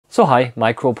So hi,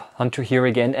 Microbehunter here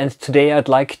again, and today I'd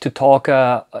like to talk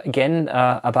again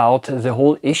about the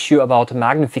whole issue about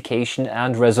magnification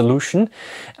and resolution.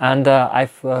 And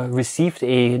I've received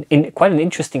quite an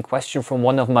interesting question from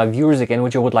one of my viewers again,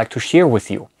 which I would like to share with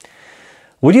you.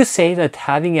 Would you say that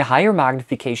having a higher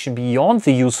magnification beyond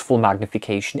the useful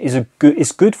magnification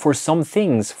is good for some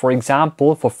things, for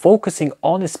example, for focusing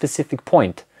on a specific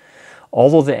point?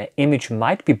 Although the image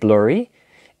might be blurry,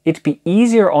 it'd be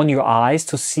easier on your eyes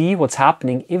to see what's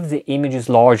happening if the image is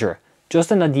larger.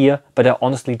 Just an idea, but I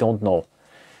honestly don't know.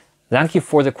 Thank you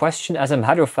for the question. As a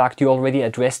matter of fact, you already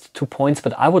addressed 2 points,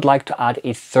 but I would like to add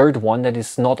a third one that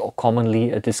is not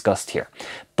commonly discussed here.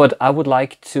 But I would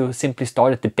like to simply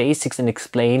start at the basics and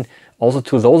explain also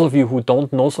to those of you who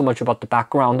don't know so much about the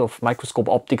background of microscope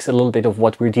optics a little bit of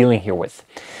what we're dealing here with.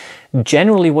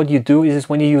 Generally, what you do is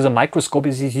when you use a microscope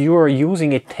is you are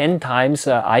using a 10 times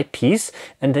eyepiece,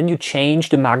 and then you change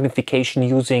the magnification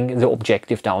using the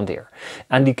objective down there.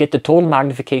 And you get the total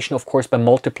magnification, of course, by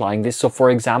multiplying this. So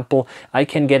for example, I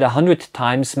can get 100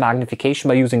 times magnification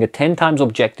by using a 10 times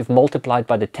objective multiplied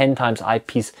by the 10 times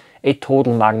eyepiece, a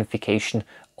total magnification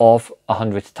of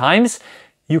 100 times.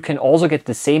 You can also get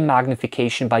the same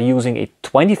magnification by using a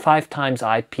 25 times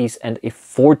eyepiece and a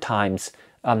 4 times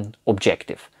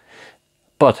objective.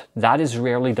 But that is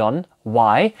rarely done.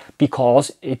 Why?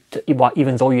 Because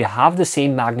even though you have the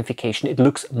same magnification, it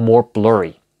looks more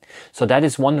blurry. So that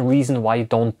is one reason why you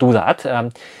don't do that,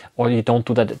 or you don't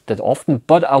do that often.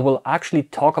 But I will actually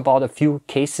talk about a few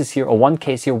cases here, or one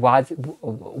case here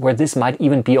where this might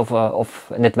even be of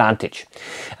an advantage.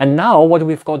 And now what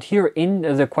we've got here in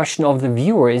the question of the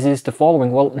viewer is the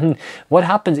following. Well, what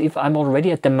happens if I'm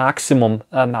already at the maximum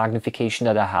magnification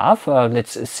that I have?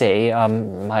 Let's say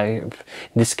in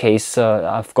this case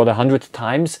I've got 100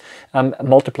 times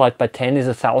multiplied by 10 is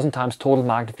 1,000 times total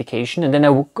magnification, and then I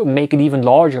will make it even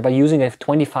larger by using a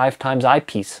 25 times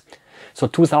eyepiece. So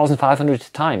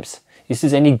 2,500 times. Is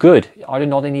this any good? Are there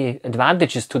not any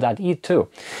advantages to that too?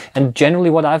 And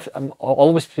generally what I've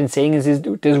always been saying is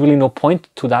there's really no point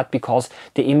to that, because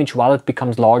the image, while it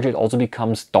becomes larger, it also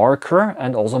becomes darker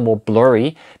and also more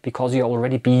blurry, because you're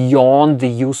already beyond the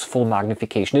useful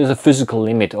magnification. There's a physical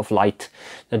limit of light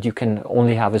that you can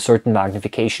only have a certain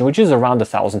magnification, which is around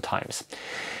 1,000 times.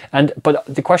 But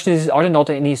the question is, are there not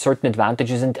any certain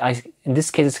advantages? And in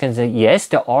this case, I can say yes,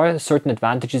 there are certain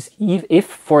advantages if,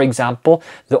 for example,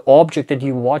 the object that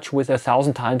you watch with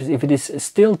 1,000 times, if it is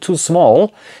still too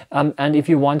small, and if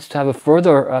you want to have a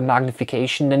further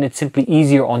magnification, then it's simply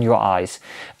easier on your eyes.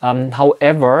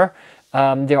 However,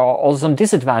 there are also some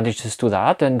disadvantages to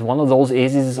that, and one of those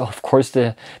is of course,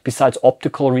 besides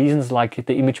optical reasons like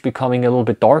the image becoming a little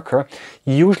bit darker,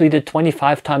 usually the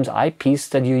 25 times eyepiece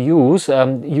that you use,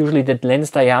 usually the lens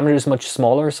diameter is much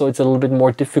smaller, so it's a little bit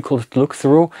more difficult to look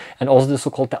through, and also the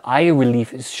so-called the eye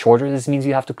relief is shorter. This means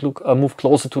you have to move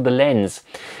closer to the lens.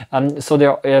 So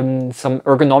there are some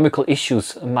ergonomical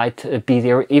issues might be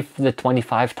there if the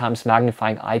 25 times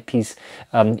magnifying eyepiece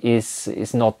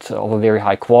is not of a very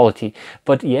high quality.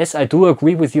 But yes, I do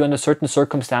agree with you under certain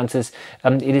circumstances.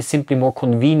 It is simply more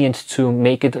convenient to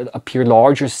make it appear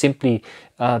larger simply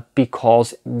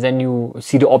because then you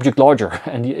see the object larger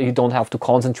and you don't have to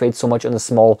concentrate so much on a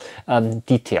small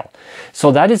detail.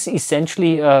 So that is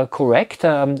essentially correct.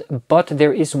 But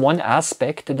there is one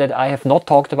aspect that I have not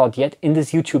talked about yet in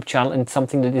this YouTube channel, and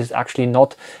something that is actually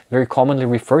not very commonly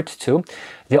referred to.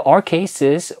 There are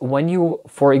cases when you,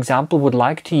 for example, would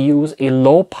like to use a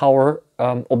low power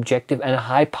objective and a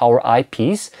high power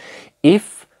eyepiece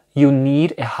if you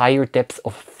need a higher depth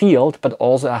of field but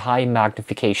also a high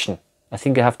magnification. I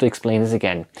think I have to explain this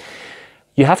again.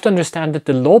 You have to understand that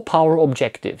the low power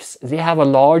objectives, they have a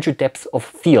larger depth of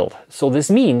field. So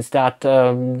this means that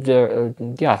the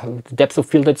depth of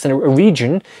field, that's a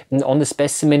region on the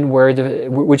specimen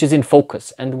which is in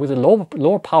focus, and with a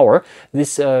lower power,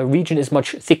 this region is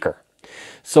much thicker.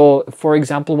 So, for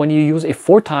example, when you use a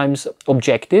 4 times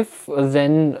objective,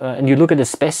 then and you look at a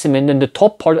specimen, then the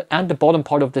top part and the bottom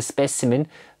part of the specimen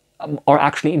are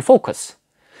actually in focus.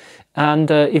 And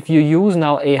if you use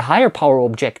now a higher power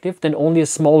objective, then only a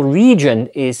small region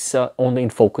is only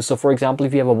in focus. So, for example,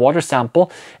 if you have a water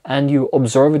sample and you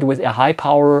observe it with a high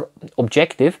power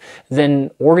objective,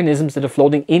 then organisms that are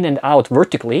floating in and out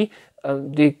vertically,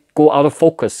 they go out of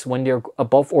focus when they're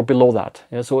above or below that.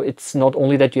 Yeah, so it's not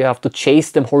only that you have to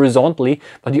chase them horizontally,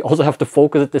 but you also have to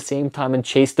focus at the same time and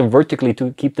chase them vertically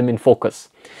to keep them in focus.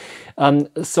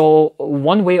 So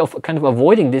one way of kind of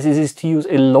avoiding this is to use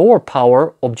a lower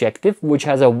power objective, which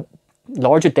has a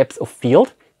larger depth of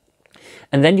field,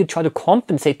 and then you try to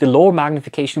compensate the lower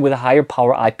magnification with a higher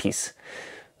power eyepiece.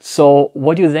 So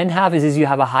what you then have is you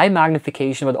have a high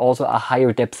magnification, but also a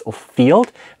higher depth of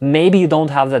field. Maybe you don't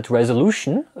have that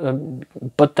resolution,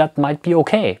 but that might be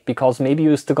okay, because maybe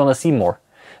you're still gonna see more.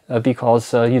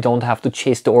 Because you don't have to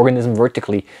chase the organism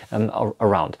vertically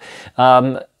around.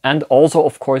 And also,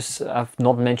 of course, I've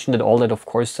not mentioned at all that, of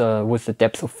course, with the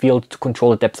depth of field, to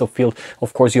control the depth of field,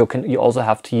 of course, you also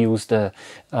have to use the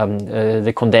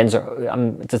condenser.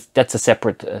 That's a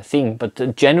separate thing.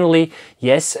 But generally,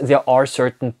 yes, there are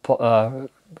certain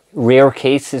rare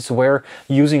cases where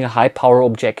using a high power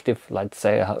objective, let's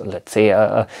say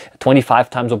a 25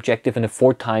 times objective and a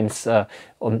 4 times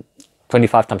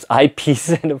 25 times eyepiece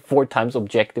and a 4 times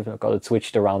objective, I've got it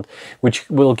switched around, which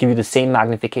will give you the same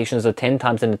magnification as a 10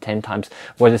 times and a 10 times,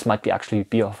 where this might actually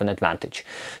be of an advantage.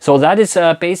 So that is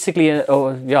basically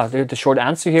the short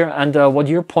answer here. And what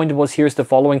your point was here is the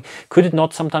following: could it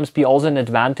not sometimes be also an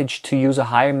advantage to use a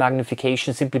higher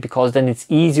magnification, simply because then it's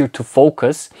easier to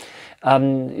focus?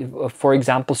 For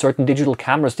example, certain digital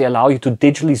cameras, they allow you to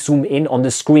digitally zoom in on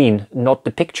the screen, not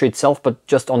the picture itself, but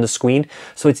just on the screen.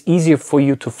 So it's easier for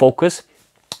you to focus.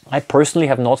 I personally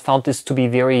have not found this to be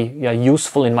very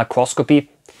useful in microscopy,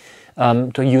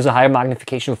 to use a higher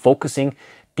magnification for focusing,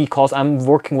 because I'm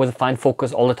working with a fine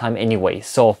focus all the time anyway.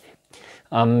 So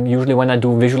usually when I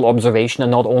do visual observation, I'm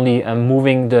not only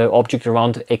moving the object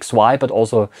around XY, but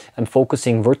also I'm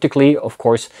focusing vertically, of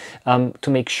course, to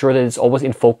make sure that it's always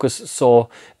in focus. So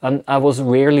I was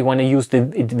rarely, when I used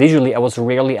it visually, I was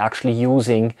rarely actually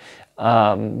using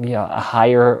a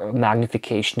higher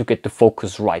magnification to get the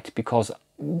focus right, because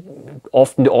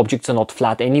often the objects are not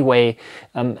flat anyway,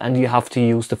 and you have to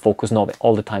use the focus knob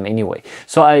all the time anyway.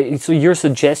 So your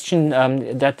suggestion,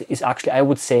 that is actually, I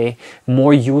would say,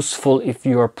 more useful if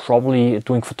you are probably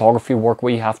doing photography work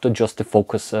where you have to adjust the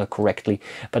focus correctly,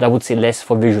 but I would say less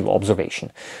for visual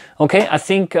observation. Okay, I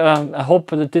think I hope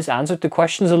that this answered the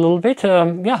questions a little bit.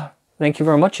 Yeah, thank you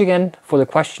very much again for the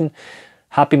question.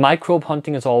 Happy microbe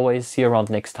hunting as always. See you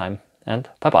around next time, and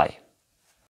bye bye.